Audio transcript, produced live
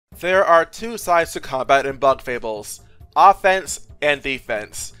There are two sides to combat in Bug Fables, offense and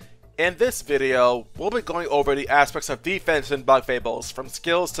defense. In this video, we'll be going over the aspects of defense in Bug Fables, from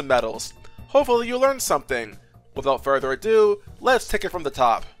skills to medals. Hopefully you learned something. Without further ado, let's take it from the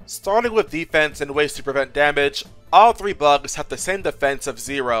top. Starting with defense and ways to prevent damage, all three bugs have the same defense of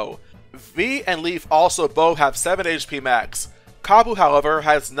 0. V and Leaf also both have 7 HP max. Kabu, however,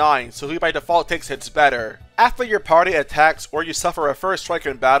 has 9, so he by default takes hits better. After your party attacks or you suffer a first strike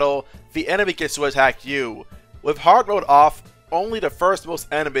in battle, the enemy gets to attack you. With hard mode off, only the first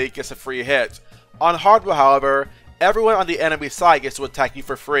most enemy gets a free hit. On hard mode, however, everyone on the enemy side gets to attack you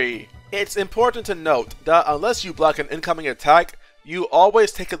for free. It's important to note that unless you block an incoming attack, you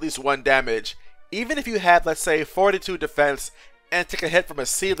always take at least 1 damage. Even if you had, let's say, 42 defense and take a hit from a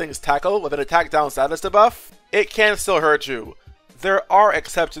seedling's tackle with an attack down status debuff, it can still hurt you. There are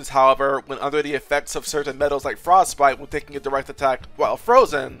exceptions, however, when under the effects of certain metals like Frostbite when taking a direct attack while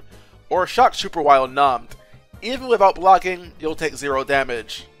frozen, or Shock Trooper while numbed. Even without blocking, you'll take 0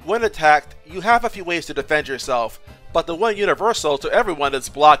 damage. When attacked, you have a few ways to defend yourself, but the one universal to everyone is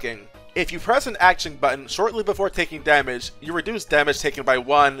blocking. If you press an action button shortly before taking damage, you reduce damage taken by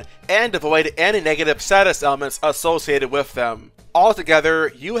 1 and avoid any negative status elements associated with them.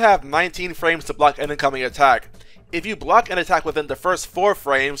 Altogether, you have 19 frames to block an incoming attack. If you block an attack within the first 4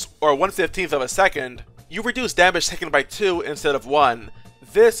 frames, or 1/15th of a second, you reduce damage taken by 2 instead of 1.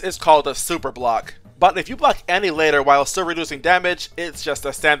 This is called a super block. But if you block any later while still reducing damage, it's just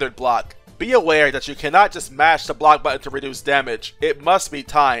a standard block. Be aware that you cannot just mash the block button to reduce damage, it must be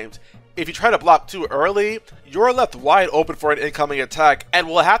timed. If you try to block too early, you're left wide open for an incoming attack and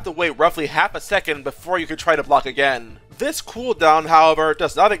will have to wait roughly half a second before you can try to block again. This cooldown, however,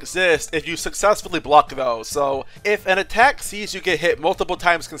 does not exist if you successfully block though, so if an attack sees you get hit multiple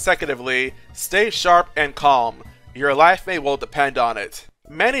times consecutively, stay sharp and calm. Your life may well depend on it.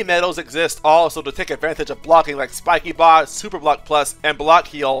 Many medals exist also to take advantage of blocking like Spiky Bot, Super Block Plus, and Block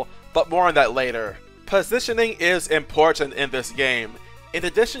Heal, but more on that later. Positioning is important in this game. In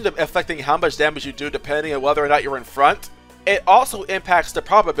addition to affecting how much damage you do depending on whether or not you're in front, it also impacts the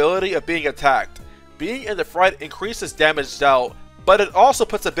probability of being attacked. Being in the front increases damage dealt, but it also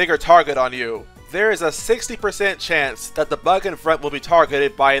puts a bigger target on you. There is a 60% chance that the bug in front will be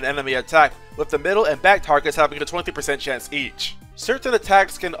targeted by an enemy attack, with the middle and back targets having a 20% chance each. Certain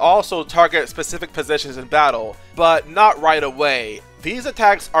attacks can also target specific positions in battle, but not right away. These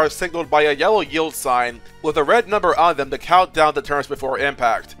attacks are signaled by a yellow yield sign, with a red number on them to count down the turns before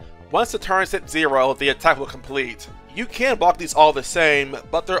impact. Once the turns hit 0, the attack will complete. You can block these all the same,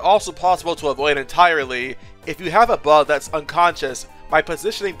 but they're also possible to avoid entirely if you have a bug that's unconscious by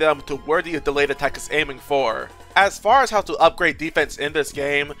positioning them to where the delayed attack is aiming for. As far as how to upgrade defense in this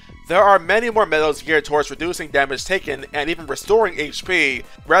game, there are many more medals geared towards reducing damage taken and even restoring HP,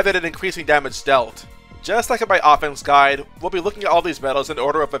 rather than increasing damage dealt. Just like in my offense guide, we'll be looking at all these medals in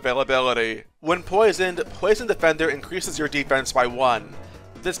order of availability. When poisoned, Poison Defender increases your defense by 1.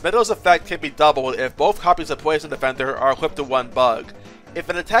 This medal's effect can be doubled if both copies of Poison Defender are equipped to one bug. If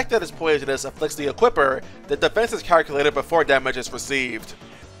an attack that is poisonous afflicts the equipper, the defense is calculated before damage is received.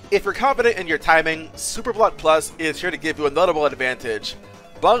 If you're confident in your timing, Super Block Plus is here to give you a notable advantage.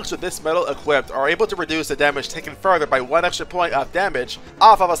 Bugs with this medal equipped are able to reduce the damage taken further by 1 extra point of damage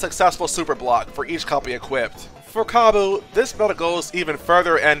off of a successful Super Block for each copy equipped. For Kabu, this medal goes even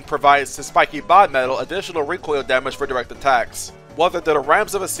further and provides the Spiky Bot medal additional recoil damage for direct attacks. Whether they're the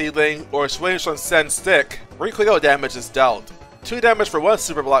rams of a seedling or swings from Sen's stick, recoil damage is dealt. 2 damage for 1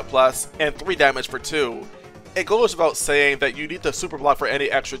 Super Block Plus, and 3 damage for 2. It goes without saying that you need to Super Block for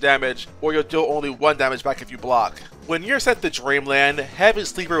any extra damage, or you'll deal only 1 damage back if you block. When you're sent to Dreamland, Heavy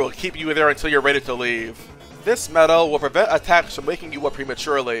Sleeper will keep you there until you're ready to leave. This medal will prevent attacks from waking you up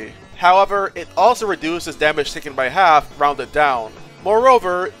prematurely. However, it also reduces damage taken by half, rounded down.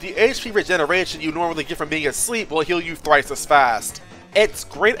 Moreover, the HP regeneration you normally get from being asleep will heal you thrice as fast. It's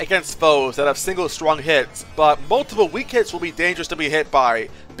great against foes that have single strong hits, but multiple weak hits will be dangerous to be hit by,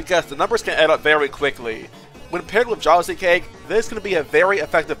 because the numbers can add up very quickly. When paired with Drowsy Cake, this can be a very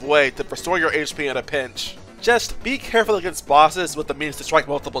effective way to restore your HP in a pinch. Just be careful against bosses with the means to strike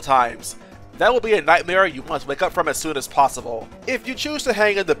multiple times. That will be a nightmare you want to wake up from as soon as possible. If you choose to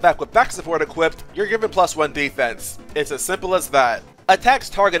hang in the back with back support equipped, you're given +1 defense. It's as simple as that. Attacks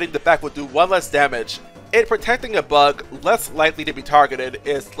targeting the back will do 1 less damage. In protecting a bug less likely to be targeted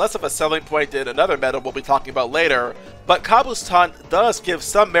is less of a selling point in another medal we'll be talking about later, but Kabu's taunt does give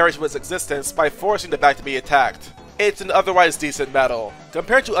some merit to its existence by forcing the back to be attacked. It's an otherwise decent medal.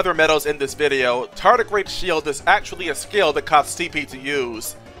 Compared to other medals in this video, Tardigrade Shield is actually a skill that costs TP to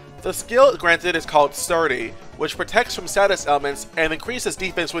use. The skill granted is called Sturdy, which protects from status elements and increases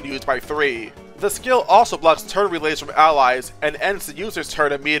defense when used by 3. The skill also blocks turn relays from allies and ends the user's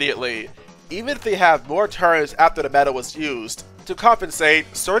turn immediately, even if they have more turns after the meta was used. To compensate,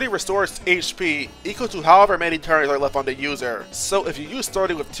 Sturdy restores HP equal to however many turns are left on the user, so if you use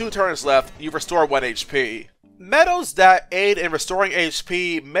Sturdy with 2 turns left, you restore 1 HP. Medals that aid in restoring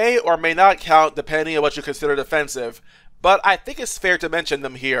HP may or may not count depending on what you consider defensive, but I think it's fair to mention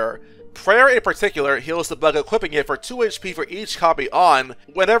them here. Prayer in particular heals the bug equipping it for 2 HP for each copy on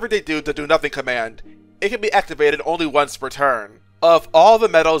whenever they do the Do Nothing command. It can be activated only once per turn. Of all the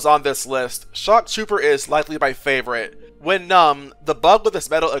medals on this list, Shock Trooper is likely my favorite. When numb, the bug with this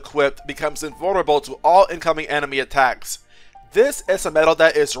medal equipped becomes invulnerable to all incoming enemy attacks. This is a medal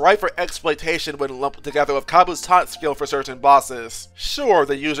that is ripe for exploitation when lumped together with Kabu's taunt skill for certain bosses. Sure,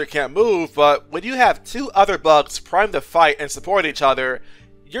 the user can't move, but when you have 2 other bugs primed to fight and support each other,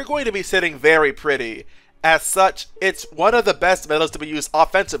 you're going to be sitting very pretty. As such, it's one of the best medals to be used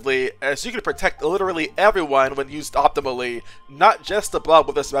offensively, as you can protect literally everyone when used optimally, not just the bug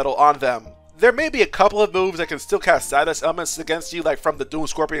with this medal on them. There may be a couple of moves that can still cast status elements against you, like from the Doom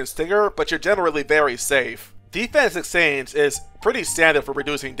Scorpion Stinger, but you're generally very safe. Defense Exchange is pretty standard for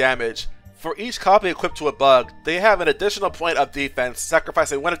reducing damage. For each copy equipped to a bug, they have an additional point of defense,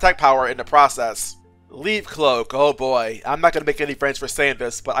 sacrificing 1 attack power in the process. Leaf Cloak, oh boy, I'm not going to make any friends for saying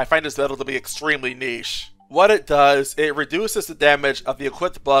this, but I find this medal to be extremely niche. What it does, it reduces the damage of the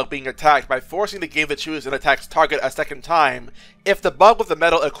equipped bug being attacked by forcing the game to choose an attack's target a second time if the bug with the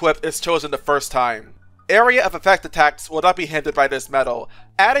medal equipped is chosen the first time. Area of effect attacks will not be hindered by this medal.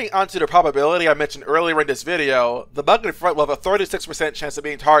 Adding onto the probability I mentioned earlier in this video, the bug in front will have a 36% chance of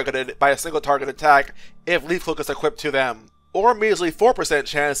being targeted by a single target attack if Leaf Cloak is equipped to them, or a measly 4%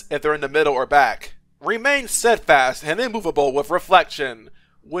 chance if they're in the middle or back. Remain steadfast and immovable with Reflection.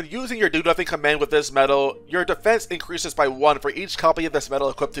 When using your Do Nothing command with this medal, your defense increases by 1 for each copy of this medal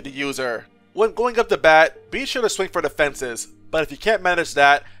equipped to the user. When going up to bat, be sure to swing for defenses, but if you can't manage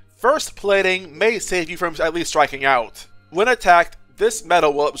that, first plating may save you from at least striking out. When attacked, this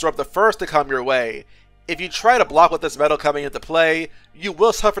medal will absorb the first to come your way. If you try to block with this medal coming into play, you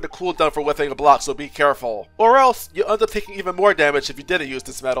will suffer the cooldown for whiffing a block, so be careful. Or else, you'll end up taking even more damage if you didn't use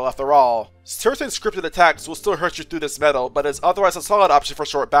this medal after all. Certain scripted attacks will still hurt you through this medal, but is otherwise a solid option for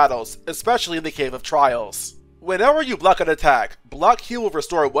short battles, especially in the Cave of Trials. Whenever you block an attack, Block Heal will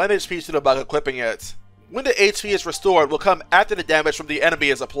restore 1 HP to the bug equipping it. When the HP is restored, will come after the damage from the enemy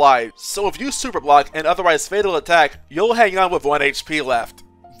is applied, so if you super block an otherwise fatal attack, you'll hang on with 1 HP left.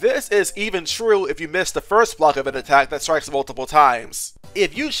 This is even true if you miss the first block of an attack that strikes multiple times.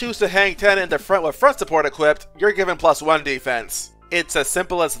 If you choose to hang 10 in the front with front support equipped, you're given +1 defense. It's as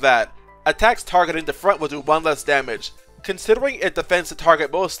simple as that. Attacks targeting the front will do 1 less damage. Considering it defends the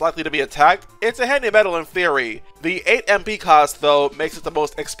target most likely to be attacked, it's a handy medal in theory. The 8 MP cost, though, makes it the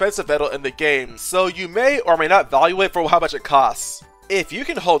most expensive medal in the game, so you may or may not value it for how much it costs. If you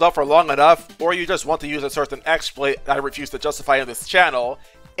can hold up for long enough, or you just want to use a certain exploit I refuse to justify on this channel,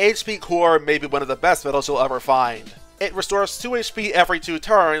 HP Core may be one of the best medals you'll ever find. It restores 2 HP every 2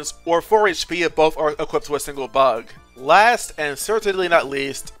 turns, or 4 HP if both are equipped to a single bug. Last, and certainly not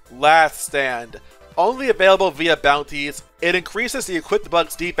least, Last Stand. Only available via bounties, it increases the equipped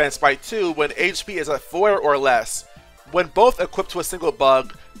bug's defense by 2 when HP is at 4 or less. When both equipped to a single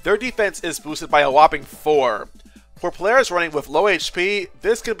bug, their defense is boosted by a whopping 4. For players running with low HP,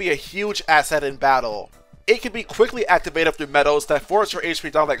 this can be a huge asset in battle. It can be quickly activated through medals that force your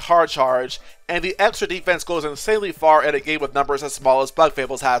HP down like Hard Charge, and the extra defense goes insanely far in a game with numbers as small as Bug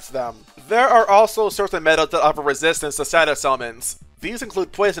Fables has them. There are also certain medals that offer resistance to status elements. These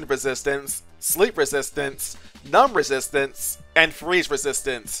include Poison Resistance, Sleep Resistance, Numb Resistance, and Freeze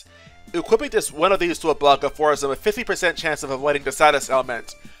Resistance. Equipping just one of these to a bug affords them a 50% chance of avoiding the status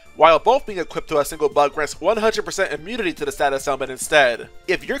element, while both being equipped to a single bug grants 100% immunity to the status element instead.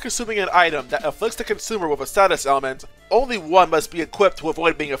 If you're consuming an item that afflicts the consumer with a status element, only one must be equipped to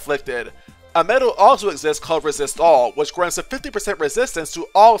avoid being afflicted. A medal also exists called Resist All, which grants a 50% resistance to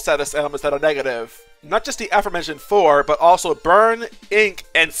all status elements that are negative. Not just the aforementioned 4, but also Burn, Ink,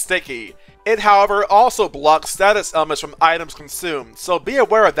 and Sticky. It, however, also blocks status elements from items consumed, so be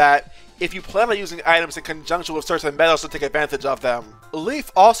aware of that if you plan on using items in conjunction with certain medals to take advantage of them.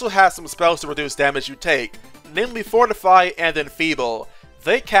 Leaf also has some spells to reduce damage you take, namely Fortify and Enfeeble.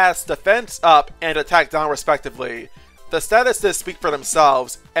 They cast Defense Up and Attack Down respectively. The statuses speak for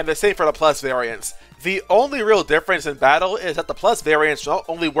themselves, and the same for the plus variants. The only real difference in battle is that the plus variants not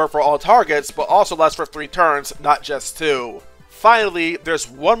only work for all targets, but also last for 3 turns, not just 2. Finally, there's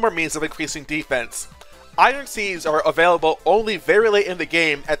one more means of increasing defense. Iron Seeds are available only very late in the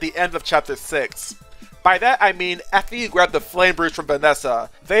game at the end of Chapter 6. By that I mean after you grab the Flame Brews from Vanessa.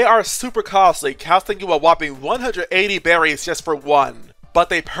 They are super costly, costing you a whopping 180 berries just for one, but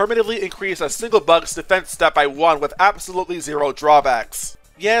they permanently increase a single bug's defense stat by 1 with absolutely zero drawbacks.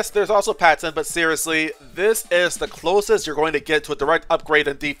 Yes, there's also Patson, but seriously, this is the closest you're going to get to a direct upgrade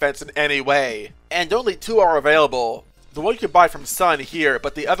in defense in any way. And only 2 are available. The one you can buy from Sun here,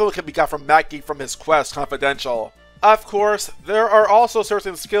 but the other one can be got from Mackie from his quest Confidential. Of course, there are also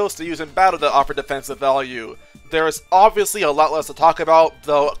certain skills to use in battle that offer defensive value. There is obviously a lot less to talk about,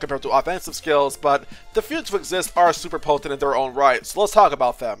 though, compared to offensive skills, but the few to exist are super potent in their own right, so let's talk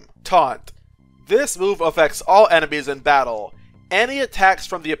about them. Taunt. This move affects all enemies in battle. Any attacks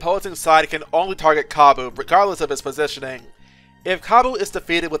from the opposing side can only target Kabu, regardless of his positioning. If Kabu is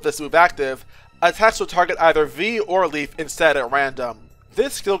defeated with this move active, attacks will target either V or Leaf instead at random.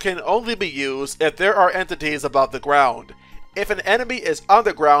 This skill can only be used if there are entities above the ground. If an enemy is on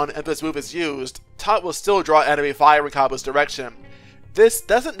the ground and this move is used, Taunt will still draw enemy fire in Kabu's direction. This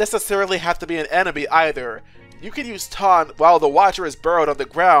doesn't necessarily have to be an enemy either. You can use Taunt while the Watcher is burrowed on the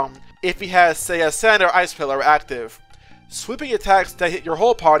ground if he has, say, a Sand or Ice Pillar active. Sweeping attacks that hit your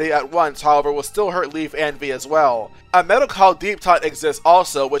whole party at once, however, will still hurt Leaf and V as well. A meta called Deep Taunt exists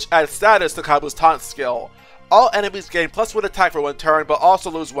also, which adds status to Kabu's Taunt skill. All enemies gain +1 attack for 1 turn, but also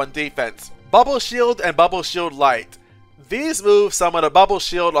lose 1 defense. Bubble Shield and Bubble Shield Light. These moves summon a Bubble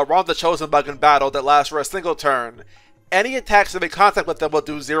Shield around the chosen bug in battle that lasts for a single turn. Any attacks that make contact with them will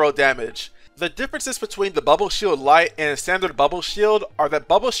do 0 damage. The differences between the Bubble Shield Light and standard Bubble Shield are that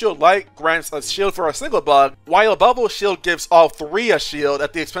Bubble Shield Light grants a shield for a single bug, while Bubble Shield gives all 3 a shield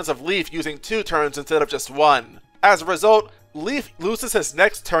at the expense of Leaf using 2 turns instead of just 1. As a result, Leaf loses his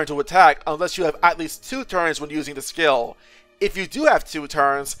next turn to attack unless you have at least 2 turns when using the skill. If you do have 2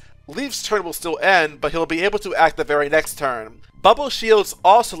 turns, Leaf's turn will still end, but he'll be able to act the very next turn. Bubble Shields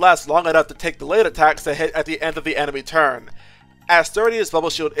also last long enough to take delayed attacks that hit at the end of the enemy turn. As sturdy as Bubble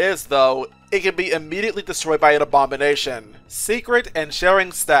Shield is though, it can be immediately destroyed by an abomination. Secret and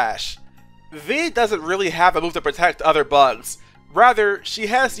Sharing Stash. V doesn't really have a move to protect other bugs. Rather, she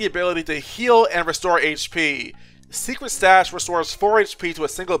has the ability to heal and restore HP. Secret Stash restores 4 HP to a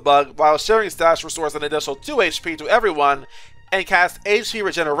single bug, while Sharing Stash restores an additional 2 HP to everyone, and casts HP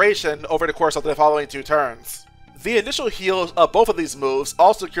regeneration over the course of the following 2 turns. The initial heals of both of these moves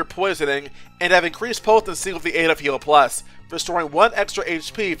also cure poisoning, and have increased potency with the aid of Heal Plus, restoring 1 extra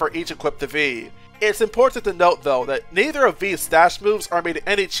HP for each equipped to V. It's important to note though that neither of V's stash moves are made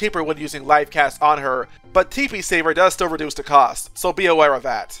any cheaper when using Life Cast on her, but TP Saver does still reduce the cost, so be aware of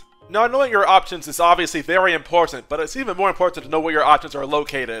that. Now, knowing your options is obviously very important, but it's even more important to know where your options are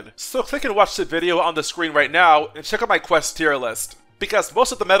located. So click and watch the video on the screen right now, and check out my quest tier list, because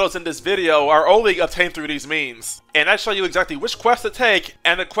most of the medals in this video are only obtained through these means. And I show you exactly which quest to take,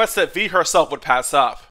 and the quest that V herself would pass up.